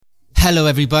Hello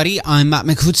everybody, I'm Matt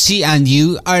Micucci and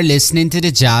you are listening to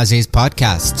the JAZZIZ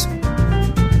podcast.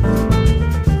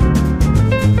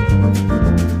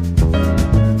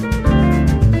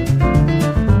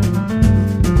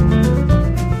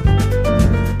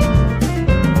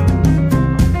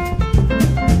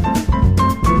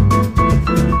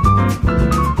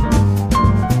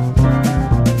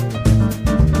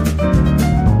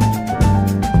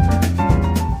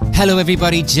 Hello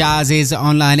everybody, JAZZIZ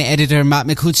online editor Matt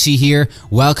Micucci here,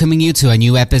 welcoming you to a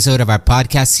new episode of our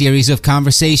podcast series of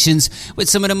conversations with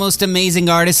some of the most amazing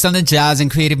artists on the jazz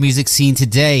and creative music scene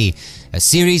today. A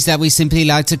series that we simply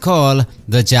like to call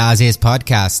the JAZZIZ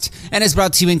podcast, and is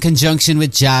brought to you in conjunction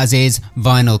with JAZZIZ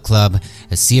Vinyl Club,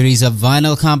 a series of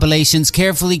vinyl compilations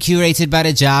carefully curated by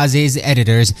the JAZZIZ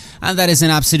editors, and that is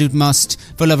an absolute must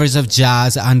for lovers of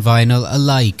jazz and vinyl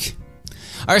alike.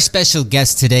 Our special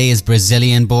guest today is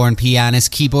Brazilian-born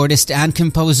pianist, keyboardist and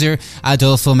composer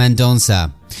ADOLFO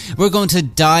MENDONÇA. We're going to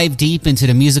dive deep into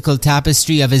the musical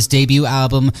tapestry of his debut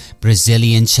album,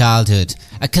 Brazilian Childhood,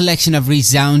 a collection of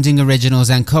resounding originals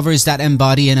and covers that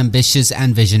embody an ambitious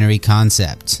and visionary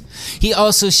concept. He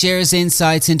also shares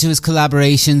insights into his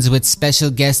collaborations with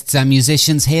special guests and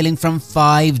musicians hailing from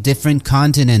 5 different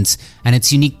continents and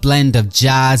its unique blend of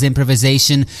jazz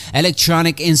improvisation,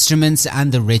 electronic instruments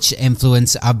and the rich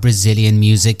influence of Brazilian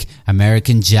music,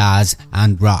 American jazz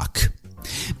and rock.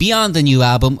 Beyond the new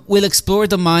album, we'll explore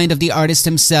the mind of the artist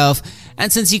himself,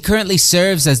 and since he currently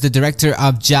serves as the Director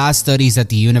of Jazz Studies at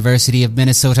the University of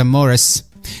Minnesota Morris,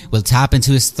 we'll tap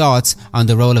into his thoughts on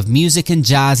the role of music and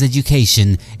jazz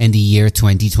education in the year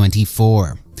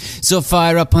 2024. So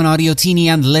fire up on Audio Teeny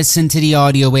and listen to the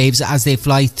audio waves as they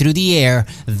fly through the air.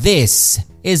 This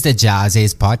is the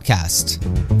JAZZIZ podcast.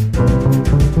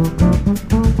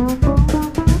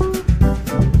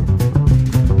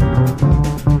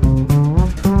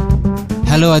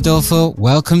 Hello Adolfo,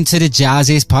 welcome to the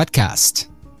JAZZIZ podcast.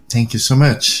 Thank you so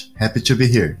much. Happy to be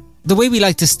here. The way we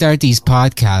like to start these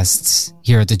podcasts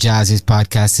here at the JAZZIZ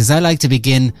podcast is I like to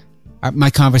begin my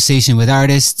conversation with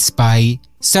artists by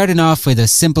starting off with a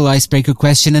simple icebreaker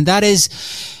question, and that is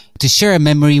to share a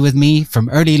memory with me from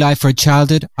early life or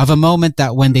childhood of a moment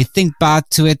that when they think back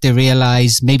to it, they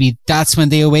realize maybe that's when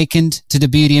they awakened to the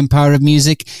beauty and power of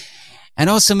music. And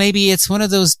also maybe it's one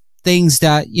of those things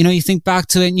that, you think back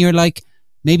to it and you're like,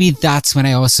 maybe that's when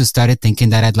I also started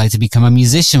thinking that I'd like to become a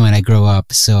musician when I grow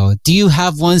up. So do you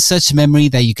have one such memory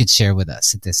that you could share with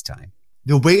us at this time?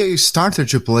 The way I started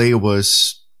to play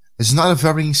it's not a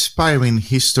very inspiring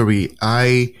history.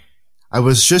 I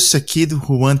was just a kid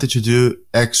who wanted to do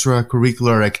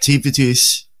extracurricular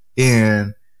activities,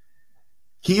 and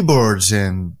keyboards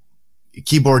and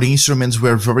keyboard instruments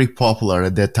were very popular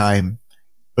at that time,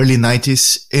 early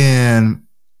 90s, and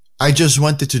I just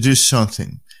wanted to do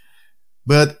something.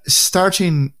 But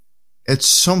starting at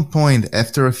some point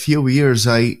after a few years,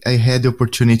 I had the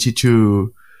opportunity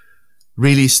to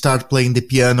really start playing the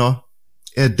piano.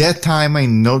 At that time, I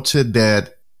noted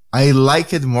that I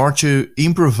liked it more to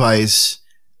improvise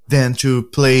than to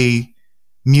play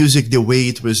music the way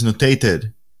it was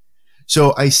notated.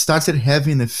 So I started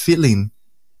having a feeling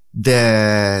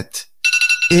that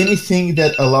anything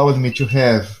that allowed me to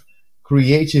have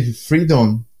creative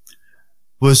freedom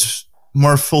was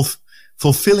more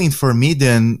fulfilling for me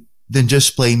than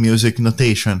just playing music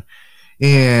notation.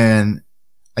 And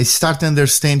I started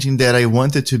understanding that I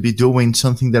wanted to be doing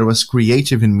something that was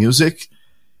creative in music.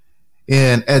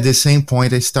 And at the same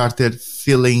point, I started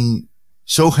feeling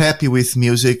so happy with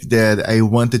music that I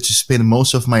wanted to spend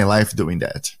most of my life doing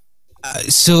that.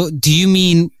 So do you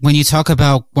mean when you talk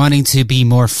about wanting to be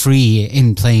more free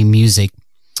in playing music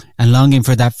and longing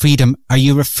for that freedom, are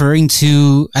you referring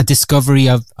to a discovery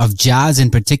of jazz in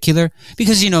particular?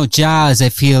 Because, jazz, I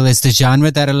feel, is the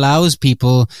genre that allows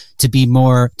people to be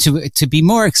more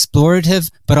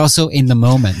explorative, but also in the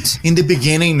moment. In the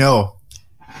beginning, no.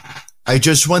 I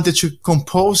just wanted to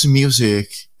compose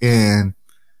music and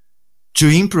to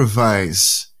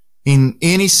improvise in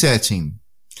any setting.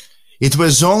 It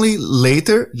was only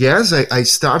later, yes, I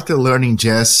started learning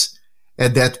jazz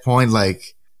at that point,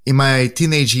 like, in my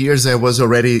teenage years, I was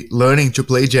already learning to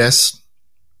play jazz,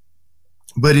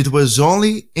 but it was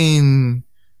only in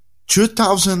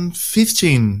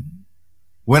 2015,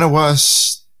 when I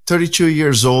was 32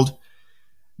 years old,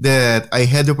 that I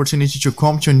had the opportunity to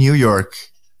come to New York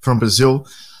from Brazil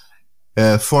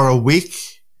for a week,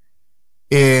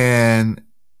 and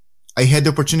I had the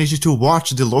opportunity to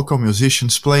watch the local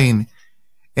musicians playing,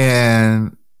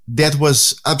 and that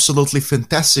was absolutely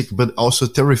fantastic, but also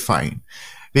terrifying,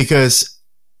 because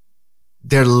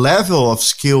their level of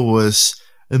skill was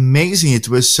amazing. It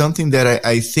was something that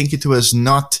I think it was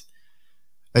not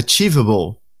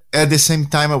achievable. At the same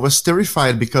time, I was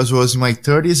terrified because I was in my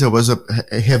 30s.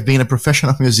 I have been a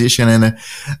professional musician and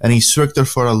an instructor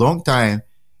for a long time.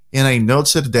 And I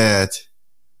noticed that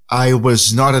I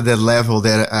was not at that level,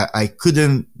 that I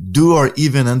couldn't do or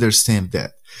even understand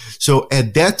that. So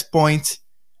at that point,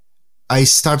 I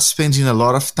started spending a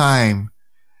lot of time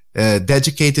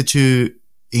dedicated to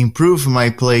improve my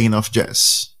playing of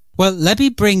jazz. Well, let me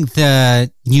bring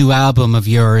the new album of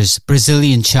yours,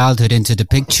 Brazilian Childhood, into the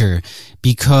picture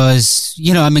because,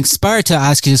 I'm inspired to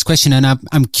ask you this question and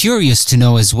I'm curious to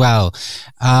know as well.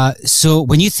 So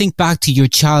when you think back to your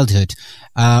childhood,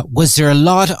 was there a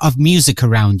lot of music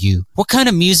around you? What kind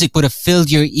of music would have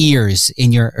filled your ears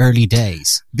in your early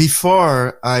days?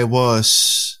 Before I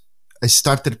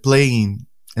started playing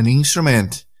an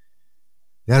instrument,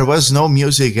 there was no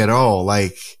music at all.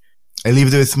 Like, I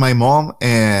lived with my mom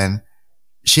and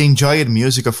she enjoyed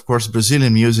music, of course,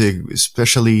 Brazilian music,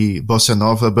 especially bossa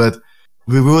nova, but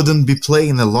we wouldn't be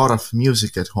playing a lot of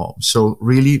music at home. So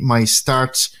really my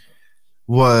start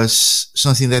was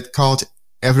something that caught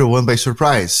everyone by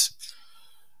surprise.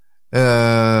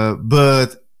 But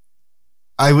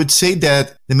I would say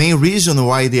that the main reason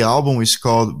why the album is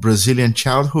called Brazilian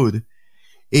Childhood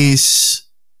is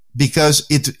because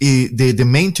the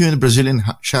main tune, Brazilian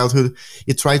Childhood,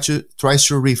 it tries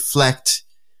to reflect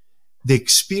the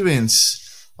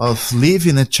experience of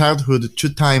living a childhood 2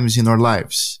 times in our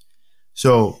lives.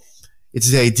 So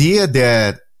it's the idea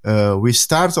that we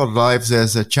start our lives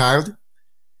as a child,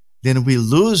 then we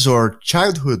lose our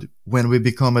childhood when we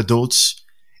become adults,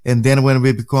 and then when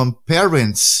we become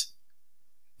parents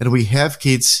and we have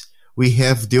kids, we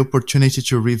have the opportunity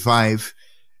to revive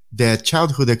that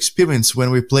childhood experience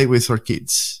when we play with our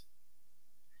kids.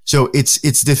 So it's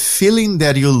the feeling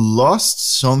that you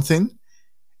lost something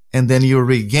and then you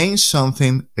regain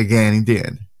something again in the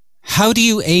end. How do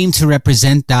you aim to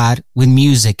represent that with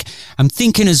music? I'm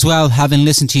thinking as well, having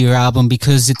listened to your album,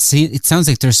 because it sounds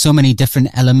like there's so many different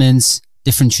elements,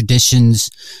 different traditions,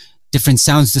 different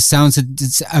sounds. The sounds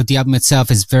of the album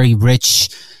itself is very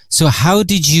rich. So how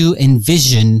did you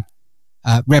envision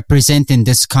representing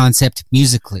this concept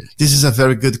musically? This is a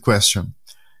very good question.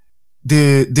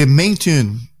 The main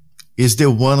tune is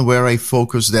the one where I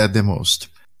focus that the most.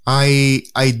 I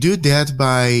do that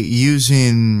by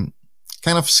using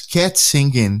kind of scat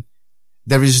singing.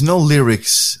 There is no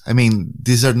lyrics. I mean,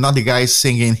 these are not the guys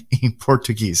singing in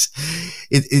Portuguese.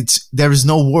 There is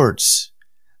no words.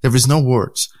 There is no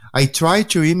words. I try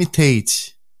to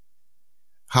imitate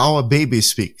how a baby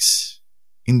speaks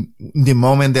in the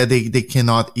moment that they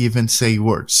cannot even say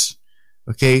words.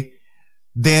 Okay.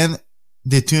 Then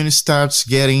the tune starts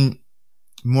getting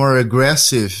more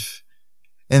aggressive,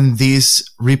 and this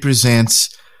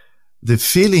represents the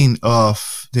feeling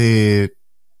of the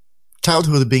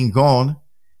childhood being gone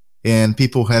and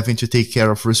people having to take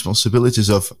care of responsibilities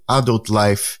of adult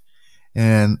life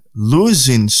and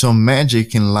losing some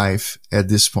magic in life at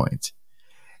this point.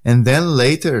 And then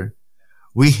later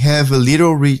we have a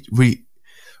little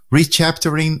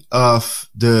rechaptering of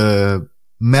the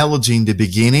melody in the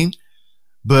beginning,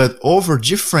 but over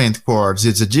different chords.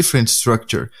 It's a different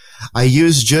structure. I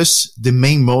use just the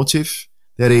main motive,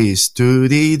 that is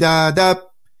do-dee-da-da,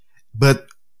 but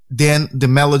then the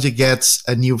melody gets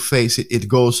a new phase. It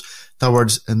goes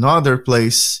towards another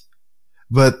place,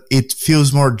 but it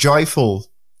feels more joyful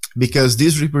because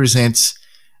this represents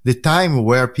the time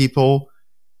where people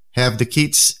have the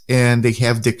kids and they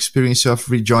have the experience of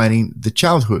rejoining the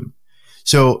childhood.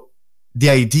 So the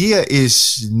idea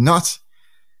is not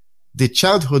the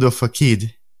childhood of a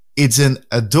kid. It's an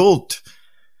adult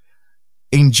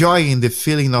enjoying the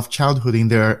feeling of childhood in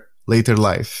their later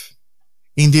life.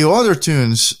 In the other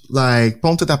tunes, like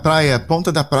Ponta da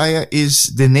Praia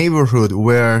is the neighborhood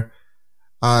where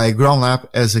I grown up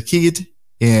as a kid,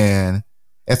 and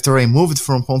after I moved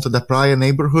from Ponta da Praia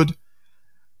neighborhood,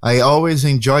 I always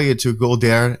enjoyed to go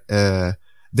there.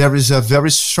 There is a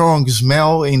very strong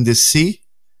smell in the sea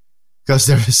because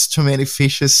there is too many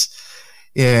fishes,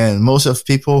 and most of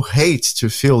people hate to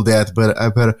feel that, but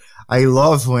I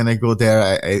love when I go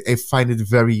there. I find it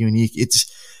very unique.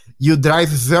 You drive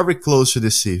very close to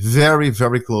the sea, very,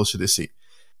 very close to the sea.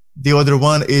 The other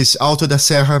one is Alto da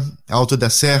Serra. Alto da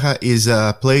Serra is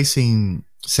a place in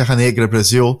Serra Negra,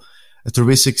 Brazil, a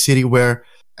touristic city where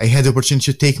I had the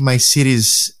opportunity to take my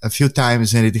cities a few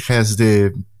times, and it has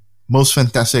the most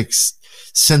fantastic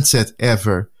sunset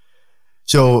ever.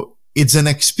 So it's an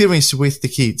experience with the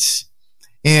kids.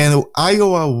 And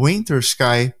Iowa Winter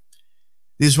Sky,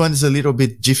 this one is a little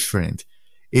bit different.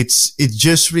 It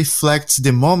just reflects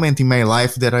the moment in my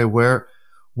life that I were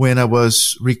when I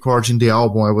was recording the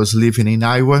album. I was living in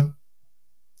Iowa,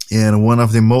 And one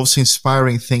of the most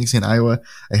inspiring things in Iowa,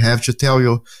 I have to tell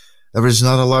you, there is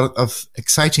not a lot of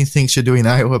exciting things to do in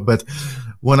Iowa, but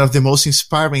one of the most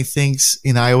inspiring things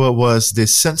in Iowa was the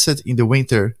sunset in the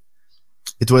winter.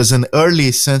 It was an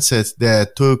early sunset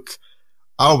that took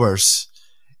hours,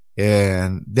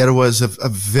 and there was a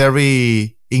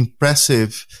very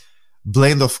impressive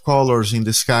blend of colors in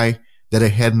the sky that I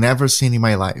had never seen in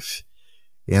my life.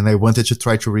 And I wanted to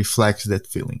try to reflect that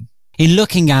feeling. In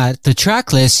looking at the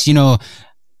track list, you know, a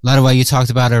lot of what you talked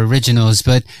about are originals,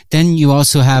 but then you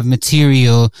also have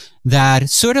material that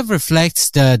sort of reflects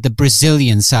the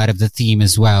Brazilian side of the theme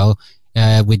as well,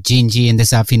 with Gingy and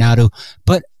Desafinado.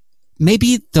 But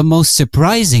maybe the most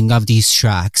surprising of these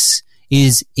tracks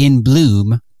is In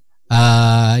Bloom,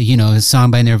 you know, a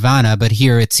song by Nirvana, but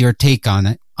here it's your take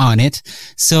on it.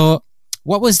 So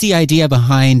what was the idea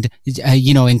behind,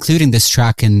 you know, including this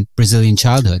track in Brazilian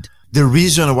Childhood? The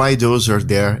reason why those are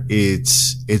there,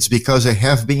 it's because I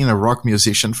have been a rock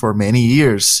musician for many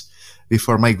years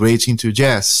before migrating to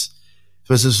jazz. It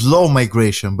was a slow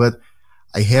migration, but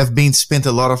I have spent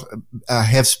a lot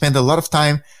of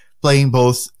time playing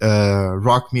both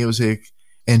rock music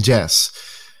and jazz.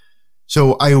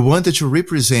 So I wanted to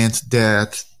represent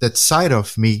that side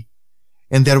of me,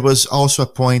 and there was also a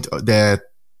point that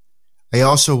I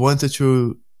also wanted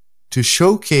to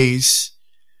showcase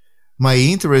my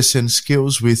interest and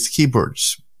skills with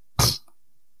keyboards.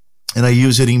 And I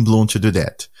use it in Bloom to do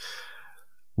that.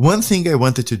 One thing I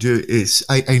wanted to do is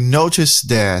I noticed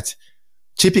that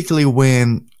typically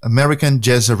when American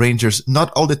jazz arrangers,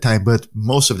 not all the time, but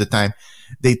most of the time,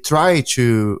 they try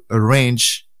to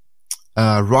arrange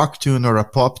a rock tune or a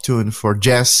pop tune for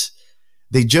jazz,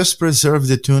 they just preserve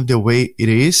the tune the way it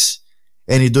is,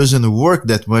 and it doesn't work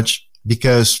that much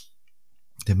because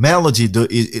the melody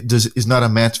is not a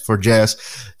match for jazz.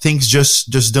 Things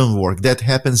just don't work. That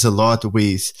happens a lot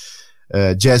with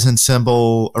jazz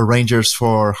ensemble arrangers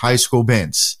for high school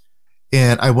bands.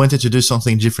 And I wanted to do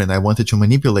something different. I wanted to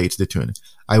manipulate the tune.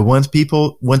 I wanted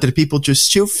people to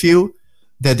still feel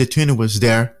that the tune was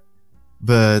there,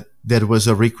 but that was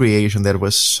a recreation, that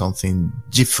was something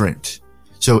different.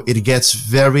 So it gets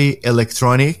very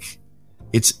electronic.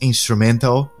 It's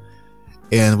instrumental.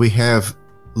 And we have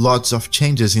lots of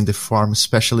changes in the form,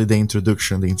 especially the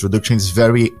introduction. The introduction is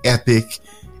very epic,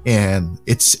 and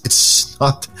it's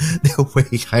not the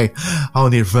way how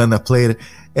Nirvana played it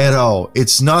at all.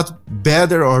 It's not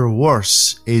better or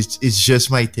worse. It's just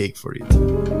my take for it.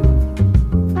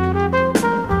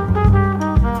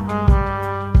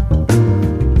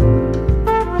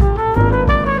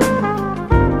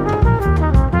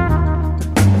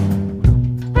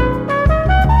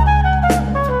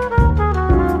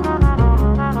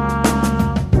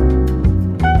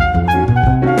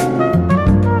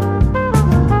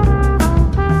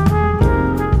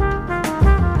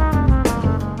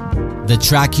 The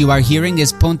track you are hearing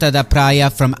is Ponta da Praia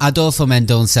from Adolfo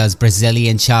Mendonça's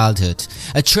Brazilian Childhood,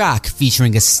 a track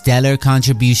featuring a stellar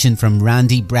contribution from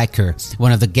Randy Brecker,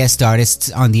 one of the guest artists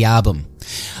on the album.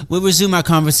 We'll resume our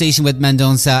conversation with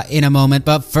Mendonça in a moment,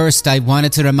 but first I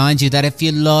wanted to remind you that if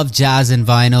you love jazz and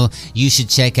vinyl, you should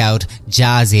check out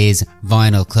JAZZIZ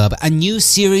Vinyl Club, a new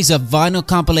series of vinyl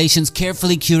compilations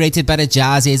carefully curated by the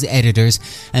JAZZIZ editors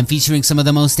and featuring some of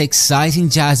the most exciting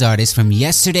jazz artists from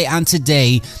yesterday and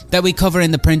today that we cover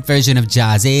in the print version of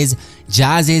JAZZIZ,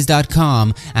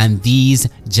 jazziz.com, and these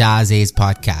JAZZIZ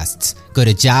podcasts. Go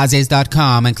to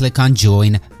jazziz.com and click on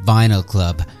Join Vinyl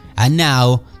Club. And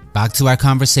now, back to our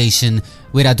conversation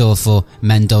with Adolfo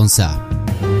Mendonça.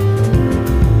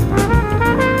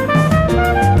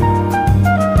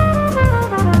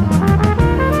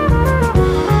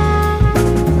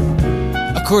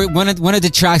 Of course, one of the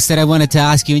tracks that I wanted to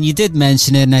ask you, and you did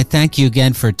mention it, and I thank you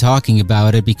again for talking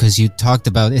about it because you talked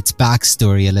about its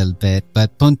backstory a little bit,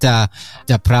 but Ponta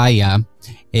da Praia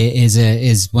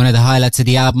is one of the highlights of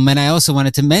the album, and I also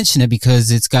wanted to mention it because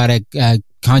it's got a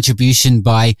contribution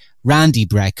by Randy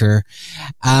Brecker.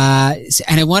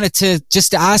 And I wanted to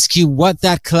just ask you what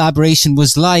that collaboration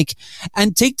was like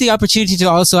and take the opportunity to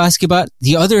also ask you about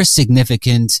the other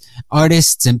significant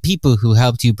artists and people who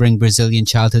helped you bring Brazilian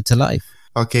Childhood to life.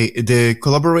 Okay, the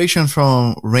collaboration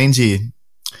from Randy,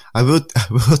 I will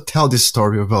tell this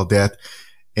story about that.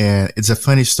 And it's a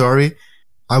funny story.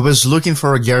 I was looking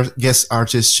for a guest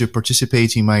artist to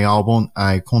participate in my album.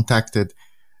 I contacted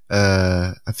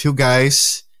a few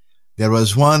guys. There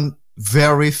was one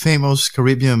very famous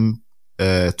Caribbean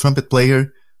trumpet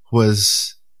player who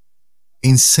was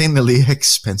insanely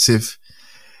expensive.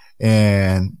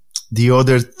 And the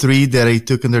other three that I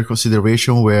took under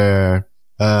consideration were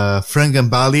Frank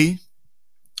Gambale.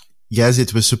 Yes,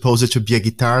 it was supposed to be a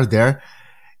guitar there.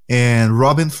 and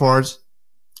Robin Ford,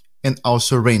 and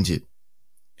also Randy.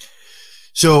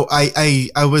 So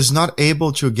I was not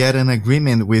able to get an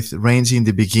agreement with Randy in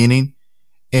the beginning,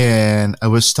 and I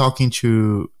was talking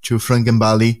to Frank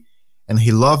Gambale, and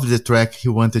he loved the track. He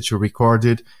wanted to record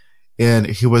it, and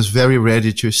he was very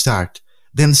ready to start.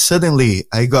 Then suddenly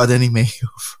I got an email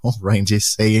from Randy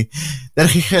saying that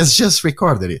he has just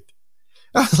recorded it.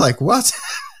 I was like, what?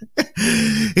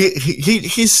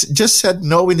 He's just said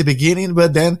no in the beginning,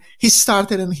 but then he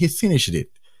started and he finished it.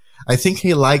 I think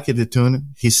he liked the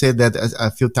tune. He said that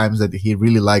a few times that he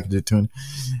really liked the tune,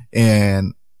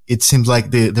 and it seemed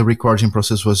like the recording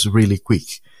process was really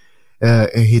quick.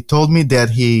 He told me that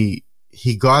he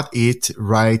got it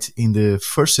right in the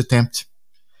first attempt.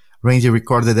 Randy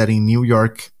recorded that in New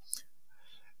York.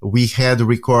 We had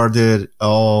recorded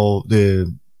all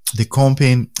the comp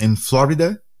in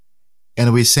Florida,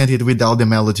 and we sent it without the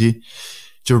melody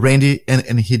to Randy,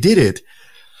 and he did it.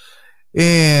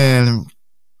 And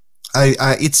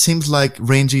it seems like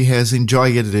Randy has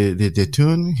enjoyed the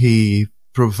tune. He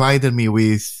provided me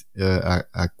with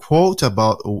a quote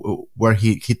about where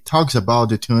he talks about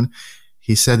the tune.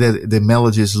 He said that the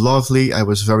melody is lovely. I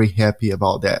was very happy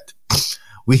about that.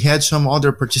 We had some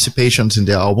other participations in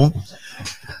the album.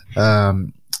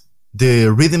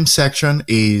 The rhythm section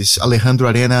is Alejandro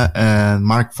Arena and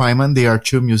Mark Feynman. They are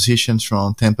two musicians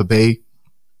from Tampa Bay.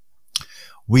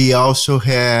 We also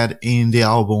had in the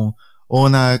album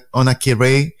Ona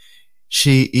Querey.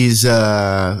 She is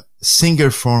a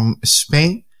singer from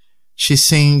Spain. She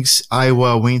sings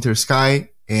Iowa Winter Sky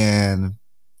and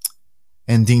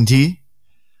Dindy.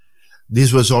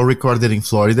 This was all recorded in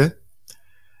Florida.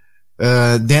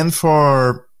 Then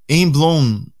for In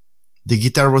Bloom, the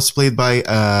guitar was played by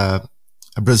a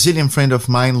Brazilian friend of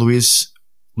mine, Luis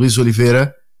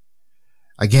Oliveira.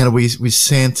 Again, we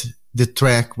sent the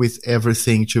track with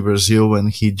everything to Brazil, and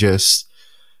he just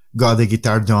got the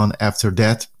guitar done after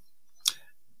that.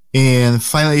 And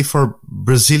finally, for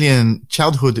Brazilian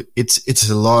childhood, it's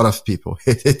a lot of people.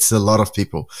 It's a lot of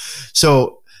people.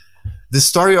 So the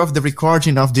story of the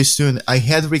recording of this tune, I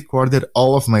had recorded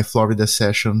all of my Florida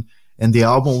session, and the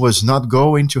album was not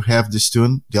going to have this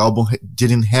tune. The album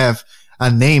didn't have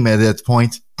a name at that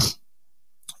point.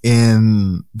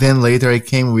 And then later I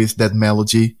came with that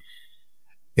melody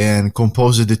and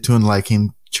composed the tune like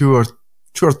in 2 or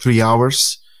 3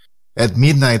 hours at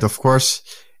midnight, of course.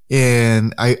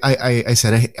 And I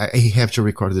said, I have to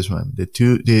record this one.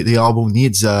 The album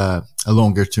needs a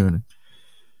longer tune.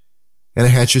 And I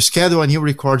had to schedule a new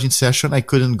recording session. I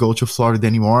couldn't go to Florida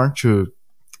anymore to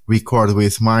record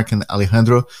with Mark and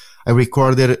Alejandro. I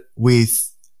recorded with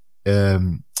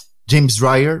James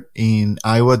Dreyer in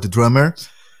Iowa, the drummer.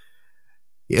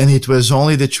 And it was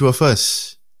only the two of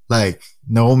us. Like,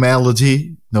 no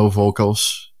melody, no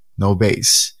vocals, no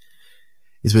bass.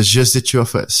 It was just the two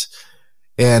of us.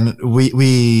 And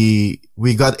we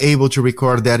got able to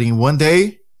record that in one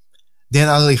day. Then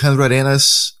Alejandro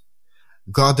Arenas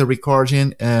got the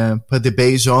recording and put the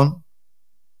bass on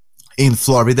in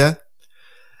Florida.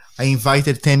 I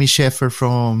invited Tammy Sheffer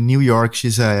from New York.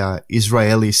 She's a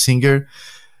Israeli singer.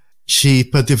 She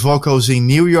put the vocals in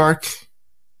New York.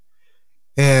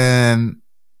 And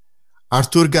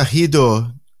Artur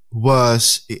Garrido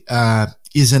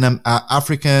is an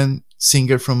African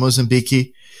singer from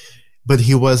Mozambique, but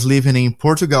he was living in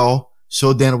Portugal.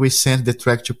 So then we sent the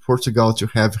track to Portugal to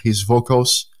have his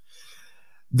vocals.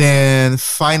 Then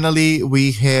finally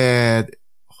we had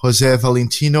Jose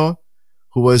Valentino,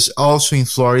 who was also in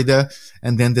Florida,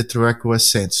 and then the track was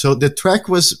sent. So the track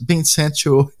was being sent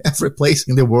to every place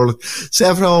in the world,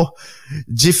 several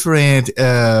different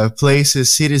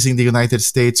places, cities in the United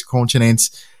States,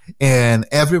 continents, and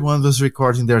everyone was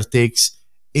recording their takes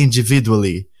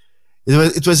individually.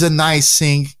 It was a nice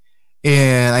thing,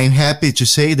 and I'm happy to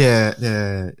say that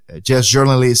the jazz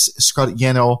journalist Scott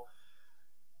Yannell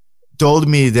told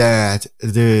me that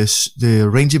the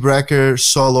Randy Brecker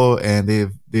solo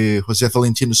and the Jose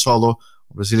Valentino solo,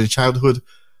 Brazilian Childhood,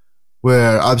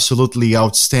 were absolutely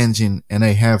outstanding, and I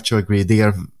have to agree. They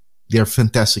are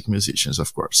fantastic musicians,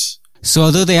 of course. So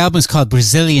although the album is called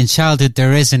Brazilian Childhood,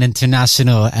 there is an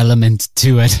international element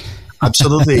to it.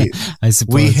 Absolutely. I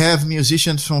suppose. We have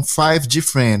musicians from 5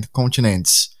 different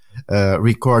continents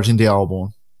recording the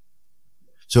album.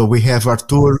 So we have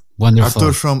Artur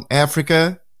from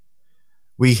Africa.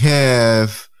 We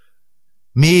have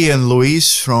me and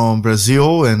Luis from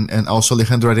Brazil, and also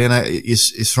Alejandro Arena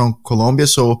is from Colombia.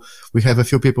 So we have a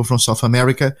few people from South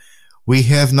America. We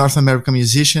have North American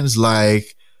musicians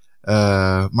like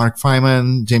Mark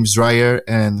Feynman, James Dreyer,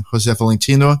 and Jose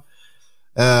Valentino.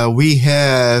 We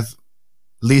have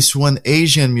at least one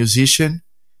Asian musician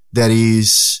that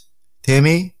is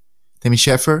Temi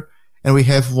Sheffer, and we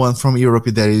have one from Europe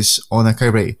that is Ona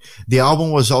Kairé. The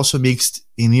album was also mixed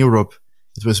in Europe.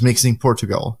 It was mixed in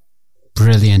Portugal.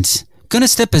 Brilliant. Going to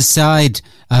step aside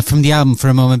from the album for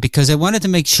a moment because I wanted to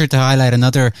make sure to highlight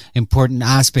another important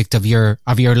aspect of your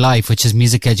life, which is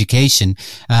music education.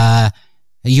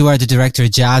 You are the director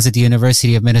of jazz at the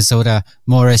University of Minnesota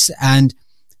Morris, and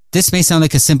this may sound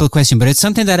like a simple question, but it's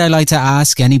something that I like to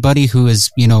ask anybody who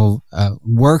is,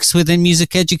 works within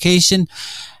music education.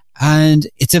 And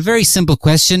it's a very simple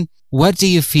question. What do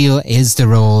you feel is the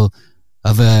role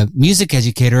of a music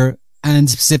educator, and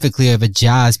specifically of a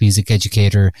jazz music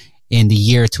educator, in the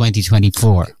year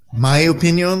 2024? My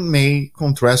opinion may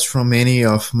contrast from many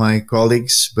of my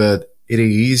colleagues, but it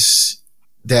is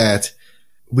that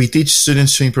we teach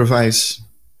students to improvise.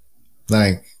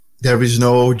 Like, there is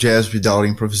no jazz without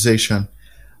improvisation.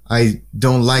 I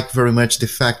don't like very much the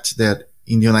fact that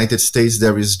in the United States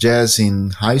there is jazz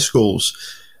in high schools,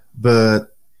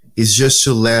 but it's just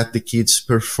to let the kids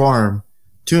perform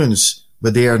tunes,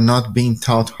 but they are not being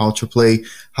taught how to play,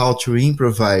 how to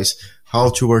improvise, how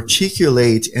to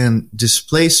articulate and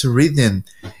displace rhythm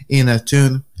in a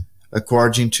tune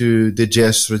according to the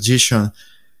jazz tradition.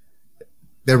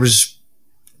 There is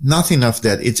nothing of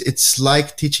that. It's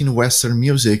like teaching Western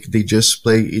music. They just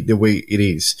play it the way it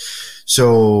is.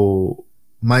 So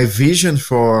my vision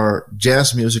for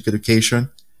jazz music education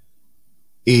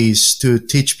is to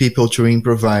teach people to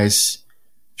improvise,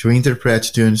 to interpret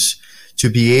tunes, to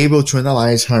be able to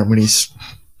analyze harmonies,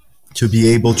 to be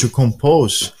able to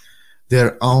compose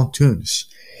their own tunes.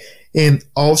 And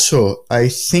also, I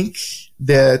think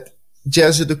that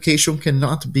jazz education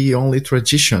cannot be only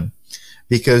tradition,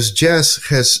 because jazz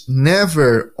has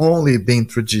never only been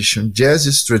tradition. Jazz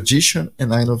is tradition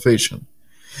and innovation.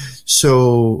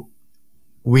 So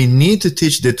we need to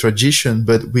teach the tradition,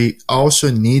 but we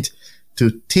also need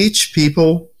to teach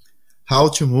people how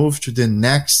to move to the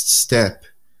next step,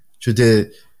 to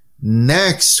the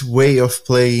next way of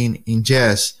playing in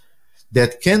jazz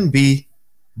that can be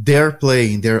their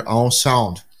playing, their own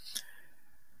sound.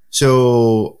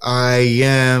 So I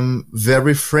am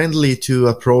very friendly to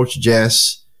approach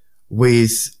jazz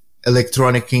with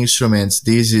electronic instruments.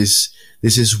 This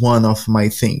is one of my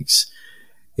things.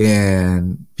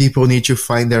 And people need to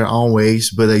find their own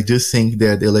ways, but I do think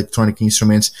that electronic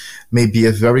instruments may be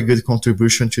a very good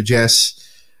contribution to jazz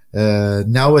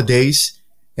nowadays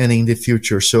and in the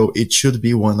future. So it should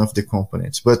be one of the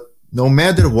components. But no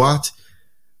matter what,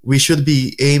 we should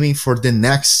be aiming for the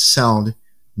next sound,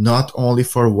 not only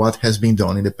for what has been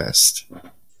done in the past.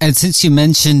 And since you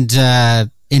mentioned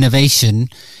innovation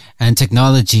and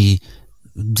technology,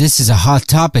 this is a hot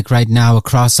topic right now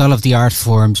across all of the art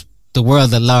forms, the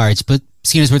world at large. But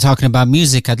seeing as we're talking about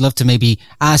music, I'd love to maybe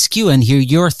ask you and hear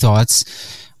your thoughts.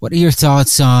 What are your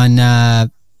thoughts on,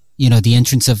 the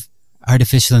entrance of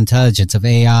artificial intelligence, of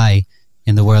AI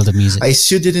in the world of music? I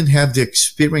still didn't have the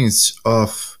experience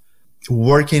of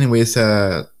working with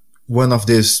one of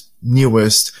these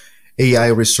newest AI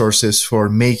resources for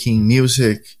making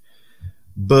music,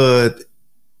 but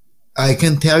I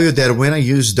can tell you that when I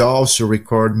use DAWs to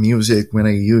record music, when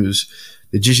I use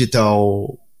the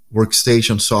digital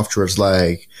workstation softwares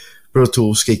like Pro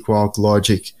Tools, Cakewalk,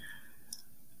 Logic,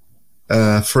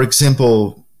 for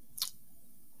example,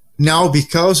 now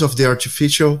because of the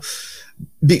artificial,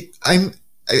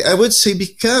 I would say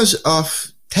because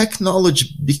of technology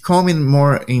becoming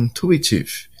more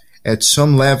intuitive at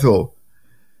some level,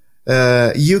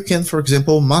 you can, for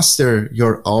example, master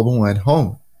your album at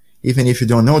home, even if you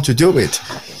don't know how to do it,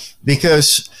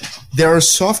 because there are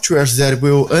softwares that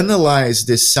will analyze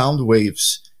the sound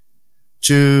waves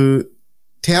to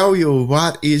tell you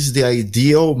what is the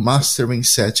ideal mastering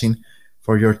setting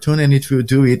for your tune, and it will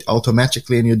do it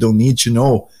automatically, and you don't need to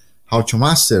know how to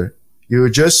master. You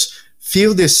just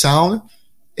feel the sound,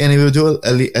 and it will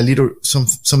do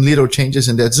some little changes,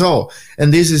 and that's all.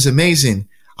 And this is amazing.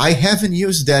 I haven't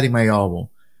used that in my album,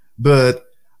 but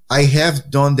I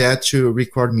have done that to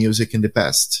record music in the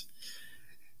past.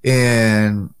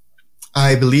 And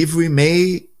I believe we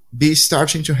may be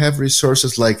starting to have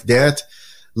resources like that,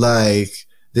 like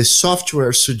the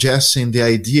software suggesting the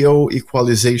ideal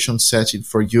equalization setting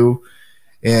for you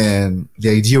and the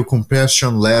ideal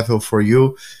compression level for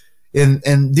you.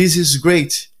 And this is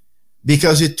great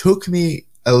because it took me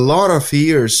a lot of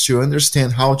years to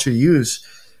understand how to use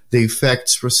the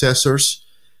effects processors.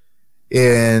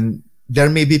 And there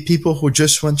may be people who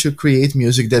just want to create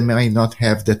music that might not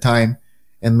have the time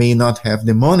and may not have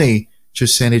the money to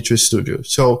send it to a studio.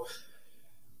 So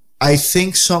I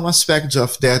think some aspects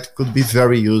of that could be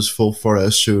very useful for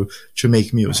us to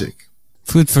make music.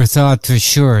 Food for thought for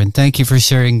sure, and thank you for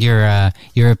sharing your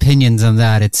opinions on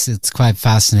that. It's quite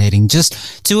fascinating.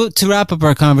 Just to wrap up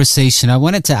our conversation, I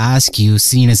wanted to ask you,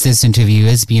 seeing as this interview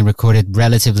is being recorded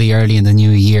relatively early in the new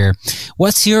year,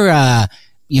 what's your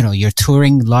your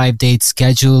touring live date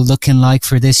schedule looking like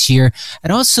for this year?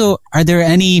 And also, are there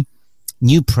any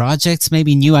new projects,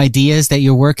 maybe new ideas that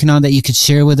you're working on that you could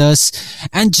share with us?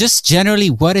 And just generally,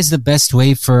 what is the best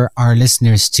way for our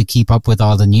listeners to keep up with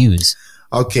all the news?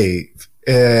 Okay.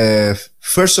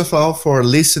 First of all, for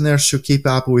listeners to keep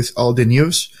up with all the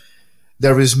news,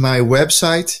 there is my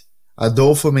website,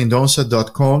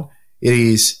 ADOLFOMENDONÇA.com. It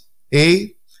is ADOLFO,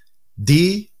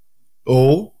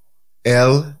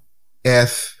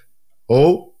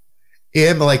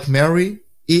 M like Mary,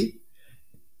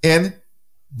 ENDONCA.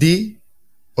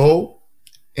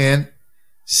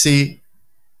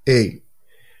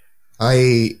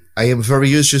 I am very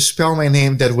used to spell my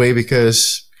name that way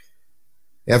because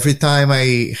every time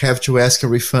I have to ask a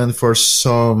refund for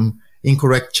some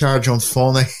incorrect charge on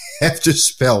phone, I have to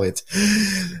spell it.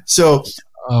 So,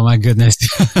 oh my goodness.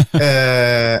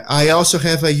 I also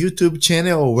have a YouTube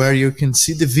channel where you can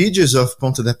see the videos of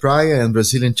Ponta da Praia and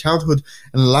Brazilian Childhood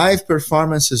and live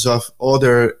performances of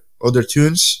other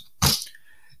tunes.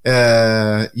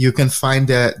 You can find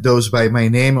those by my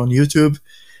name on YouTube.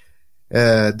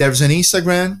 There's an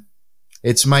Instagram.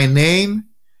 It's my name.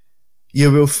 You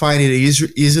will find it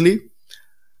easily.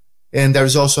 And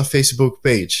there's also a Facebook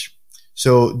page.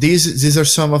 So these are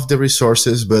some of the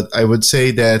resources, but I would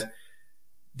say that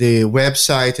the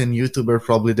website and YouTube are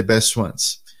probably the best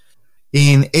ones.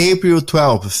 In April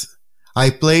 12th, I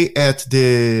play at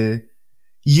the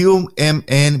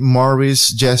UMN Morris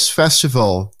Jazz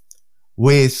Festival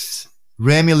with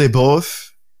Remy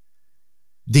LeBeouf,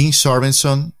 Dean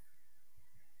Sorensen,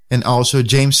 and also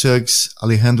James Suggs,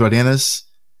 Alejandro Arenas,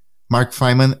 Mark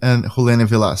Feynman, and Juliana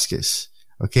Velasquez.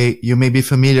 Okay, you may be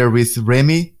familiar with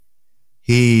Remy.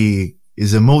 He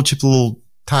is a multiple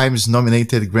times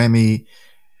nominated Grammy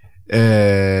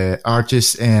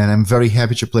artist, and I'm very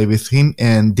happy to play with him.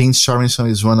 And Dean Sorensen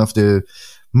is one of the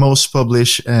most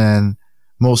published and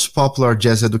most popular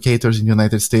jazz educators in the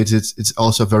United States. It's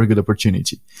also a very good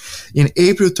opportunity. In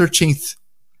April 13th,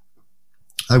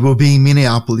 I will be in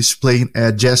Minneapolis playing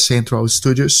at Jazz Central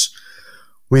Studios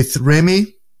with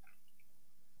Remy,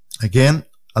 again,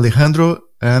 Alejandro,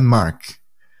 and Mark.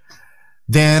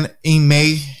 Then in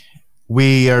May,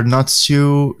 we are not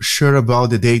too sure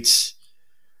about the dates.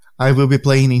 I will be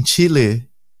playing in Chile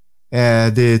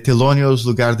at the Telonios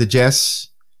Lugar de Jazz.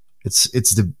 It's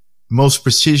the most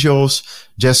prestigious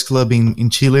jazz club in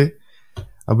Chile.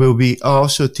 I will be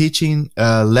also teaching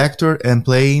lecture and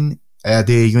playing at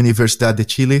the Universidad de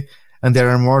Chile, and there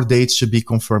are more dates to be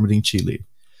confirmed in Chile.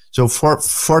 So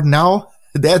for now,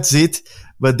 that's it,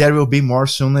 but there will be more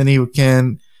soon, and you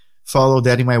can follow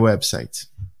that in my website.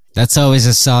 That's always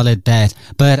a solid bet.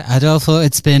 But Adolfo,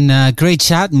 it's been great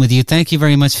chatting with you. Thank you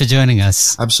very much for joining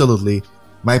us. Absolutely.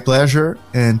 My pleasure,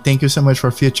 and thank you so much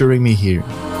for featuring me here.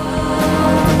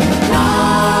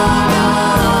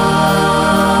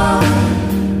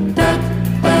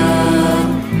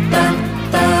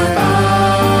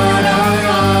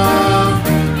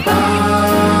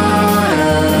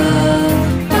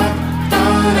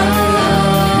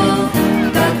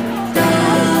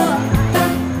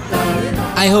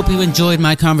 I hope you enjoyed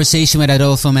my conversation with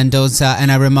Adolfo Mendonça,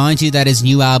 and I remind you that his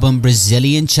new album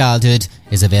Brazilian Childhood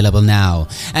is available now.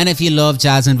 And if you love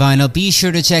jazz and vinyl, be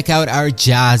sure to check out our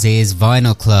JAZZIZ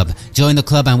Vinyl Club. Join the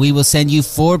club and we will send you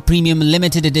 4 premium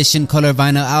limited edition color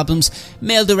vinyl albums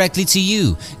mailed directly to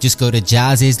you. Just go to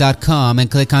jazziz.com and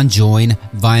click on Join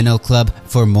Vinyl Club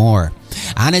for more.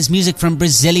 And as music from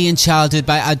Brazilian Childhood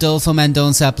by Adolfo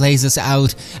Mendonça plays us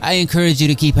out, I encourage you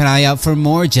to keep an eye out for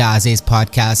more JAZZIZ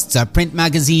podcasts, our print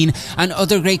magazine, and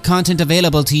other great content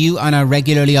available to you on our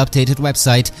regularly updated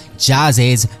website,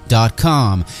 jazziz.com.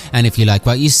 And if you like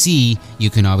what you see, you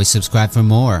can always subscribe for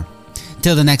more.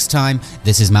 Till the next time,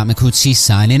 this is Matt Micucci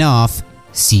signing off.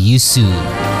 See you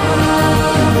soon.